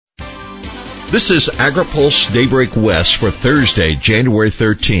This is AgriPulse Daybreak West for Thursday, January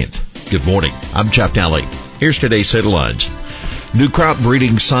 13th. Good morning. I'm Chuck Daly. Here's today's headlines. New crop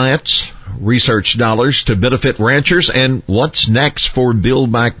breeding science, research dollars to benefit ranchers, and what's next for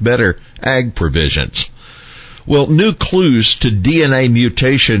Build Back Better ag provisions. Well, new clues to DNA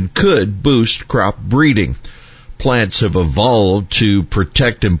mutation could boost crop breeding. Plants have evolved to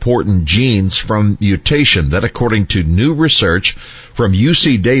protect important genes from mutation. That, according to new research from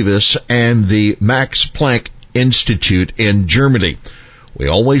UC Davis and the Max Planck Institute in Germany. We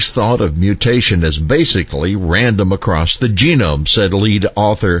always thought of mutation as basically random across the genome, said lead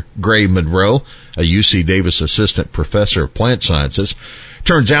author Gray Monroe, a UC Davis assistant professor of plant sciences.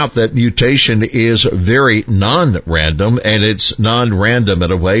 Turns out that mutation is very non-random, and it's non-random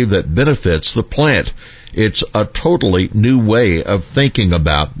in a way that benefits the plant. It's a totally new way of thinking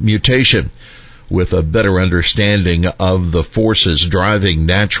about mutation. With a better understanding of the forces driving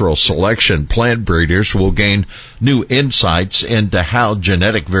natural selection, plant breeders will gain new insights into how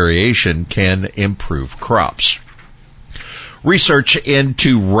genetic variation can improve crops. Research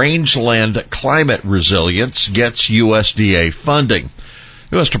into rangeland climate resilience gets USDA funding.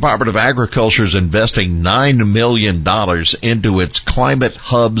 U.S. Department of Agriculture is investing $9 million into its climate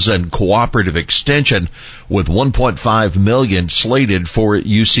hubs and cooperative extension, with $1.5 million slated for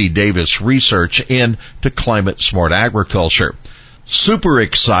UC Davis research into climate-smart agriculture. Super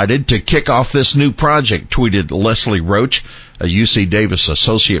excited to kick off this new project, tweeted Leslie Roach, a UC Davis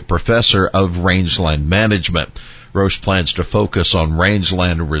associate professor of rangeland management. Roche plans to focus on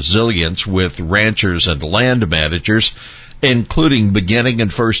rangeland resilience with ranchers and land managers, including beginning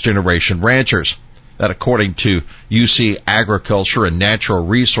and first-generation ranchers. That, according to UC Agriculture and Natural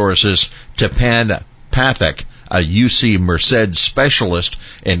Resources, Tapan Pathak, a UC Merced specialist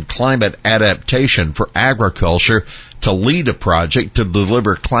in climate adaptation for agriculture, to lead a project to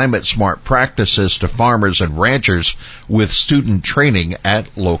deliver climate-smart practices to farmers and ranchers with student training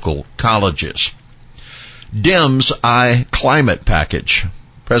at local colleges. Dems eye climate package.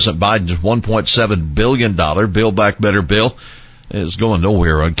 President Biden's $1.7 billion Build Back Better bill is going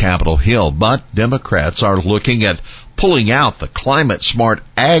nowhere on Capitol Hill, but Democrats are looking at pulling out the climate-smart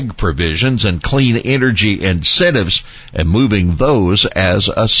ag provisions and clean energy incentives and moving those as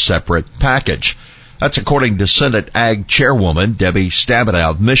a separate package. That's according to Senate Ag Chairwoman Debbie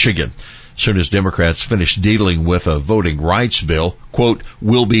Stabenow of Michigan. As soon as Democrats finish dealing with a voting rights bill, quote,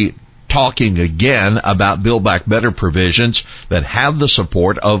 we'll be talking again about Build Back Better provisions that have the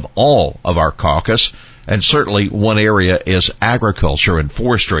support of all of our caucus, and certainly one area is agriculture and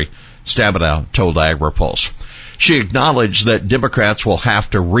forestry, Stabenow told AgriPulse. She acknowledged that Democrats will have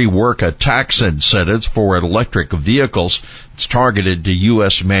to rework a tax incentives for electric vehicles. It's targeted to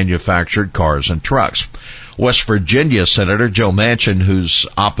U.S. manufactured cars and trucks. West Virginia Senator Joe Manchin, whose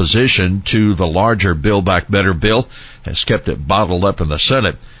opposition to the larger Build Back Better bill has kept it bottled up in the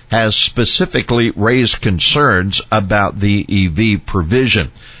Senate, has specifically raised concerns about the EV provision.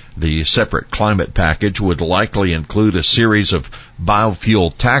 The separate climate package would likely include a series of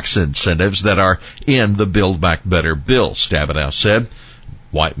biofuel tax incentives that are in the Build Back Better bill, Stabenow said.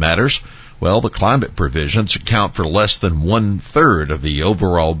 Why it matters? Well, the climate provisions account for less than 1/3 of the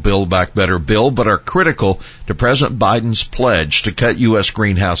overall Build Back Better bill, but are critical to President Biden's pledge to cut U.S.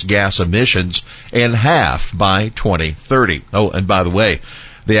 greenhouse gas emissions in half by 2030. Oh, and by the way,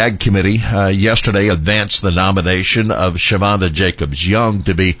 the Ag Committee yesterday advanced the nomination of Shavonda Jacobs-Young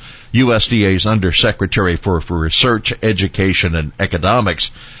to be USDA's Undersecretary for Research, Education, and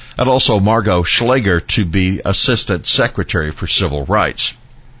Economics, and also Margot Schlager to be Assistant Secretary for Civil Rights.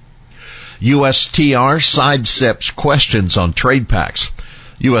 USTR sidesteps questions on trade pacts.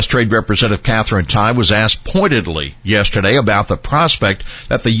 U.S. Trade Representative Katherine Tai was asked pointedly yesterday about the prospect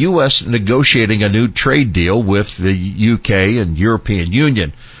that the U.S. negotiating a new trade deal with the U.K. and European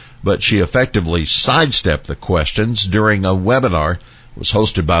Union, but she effectively sidestepped the questions during a webinar that was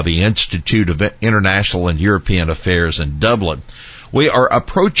hosted by the Institute of International and European Affairs in Dublin. We are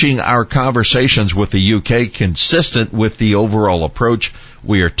approaching our conversations with the U.K. consistent with the overall approach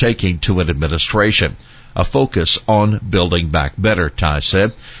we are taking to an administration. A focus on building back better, Tai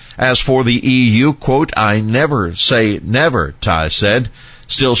said. As for the EU, quote, I never say never, Tai said.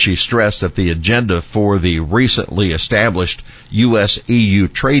 Still, she stressed that the agenda for the recently established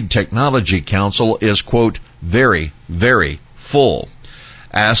U.S.-EU Trade Technology Council is, quote, very, very full.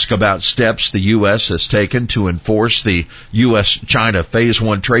 Asked about steps the U.S. has taken to enforce the U.S.-China Phase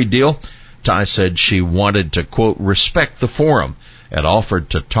 1 trade deal, Tai said she wanted to, quote, respect the forum, and offered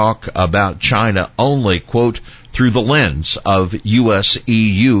to talk about China only, quote, through the lens of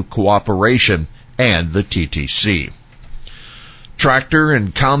U.S.-EU cooperation and the TTC. Tractor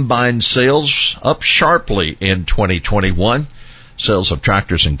and combine sales up sharply in 2021. Sales of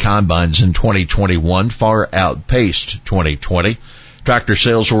tractors and combines in 2021 far outpaced 2020. Tractor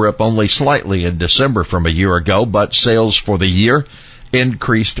sales were up only slightly in December from a year ago, but sales for the year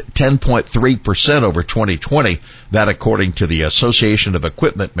increased 10.3% over 2020, that according to the Association of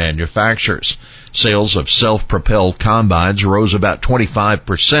Equipment Manufacturers. Sales of self-propelled combines rose about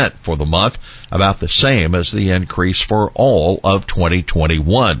 25% for the month, about the same as the increase for all of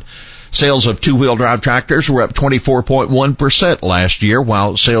 2021. Sales of two-wheel drive tractors were up 24.1% last year,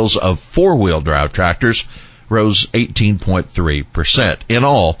 while sales of four-wheel drive tractors rose 18.3%. In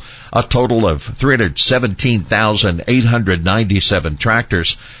all, a total of 317,897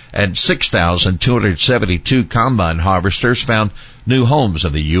 tractors and 6,272 combine harvesters found new homes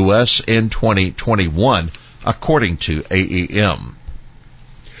in the U.S. in 2021, according to AEM.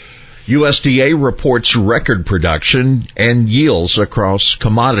 USDA reports record production and yields across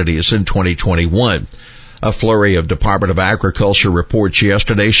commodities in 2021. A flurry of Department of Agriculture reports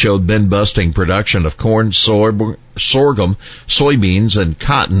yesterday showed bin-busting production of corn, sorghum, soybeans, and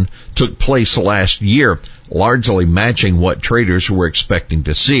cotton took place last year, largely matching what traders were expecting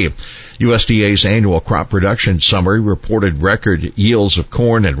to see. USDA's annual crop production summary reported record yields of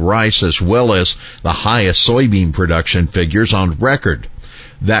corn and rice, as well as the highest soybean production figures on record.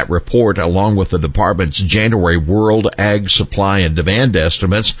 That report, along with the department's January World Ag Supply and Demand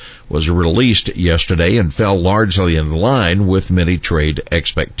estimates, was released yesterday and fell largely in line with many trade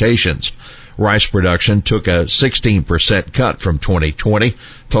expectations. Rice production took a 16% cut from 2020,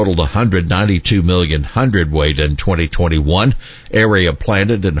 totaled 192 million hundredweight in 2021. Area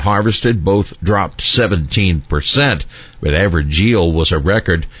planted and harvested both dropped 17%, but average yield was a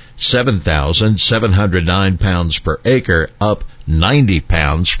record 7,709 pounds per acre, up 90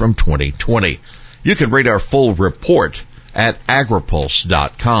 pounds from 2020. You can read our full report at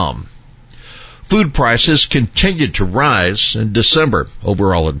agripulse.com. Food prices continued to rise in December.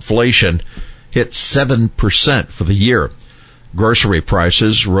 Overall inflation hit 7% for the year. Grocery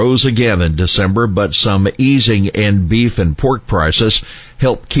prices rose again in December, but some easing in beef and pork prices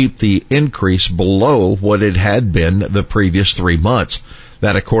helped keep the increase below what it had been the previous 3 months.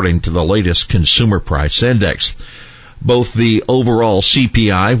 That according to the latest Consumer Price Index. Both the overall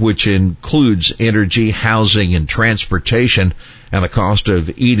CPI, which includes energy, housing, and transportation, and the cost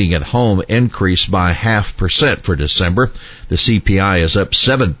of eating at home increased by 0.5% for December. The CPI is up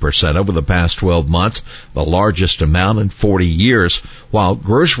 7% over the past 12 months, the largest amount in 40 years, while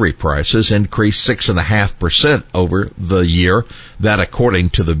grocery prices increased 6.5% over the year. That according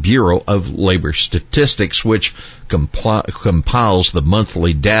to the Bureau of Labor Statistics, which compiles the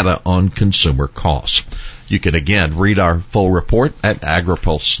monthly data on consumer costs. You can again read our full report at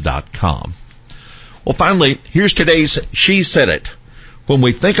agripulse.com. Well, finally, here's today's She Said It. When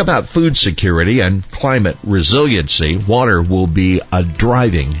we think about food security and climate resiliency, water will be a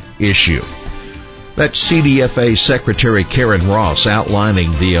driving issue. That's CDFA Secretary Karen Ross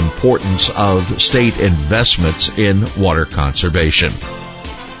outlining the importance of state investments in water conservation.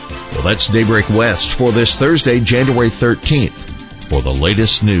 Well, that's Daybreak West for this Thursday, January 13th. For the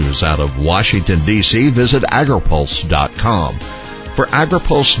latest news out of Washington, D.C., visit agripulse.com. For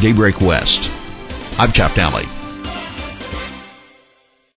AgriPulse Daybreak West, I'm Chap Daly.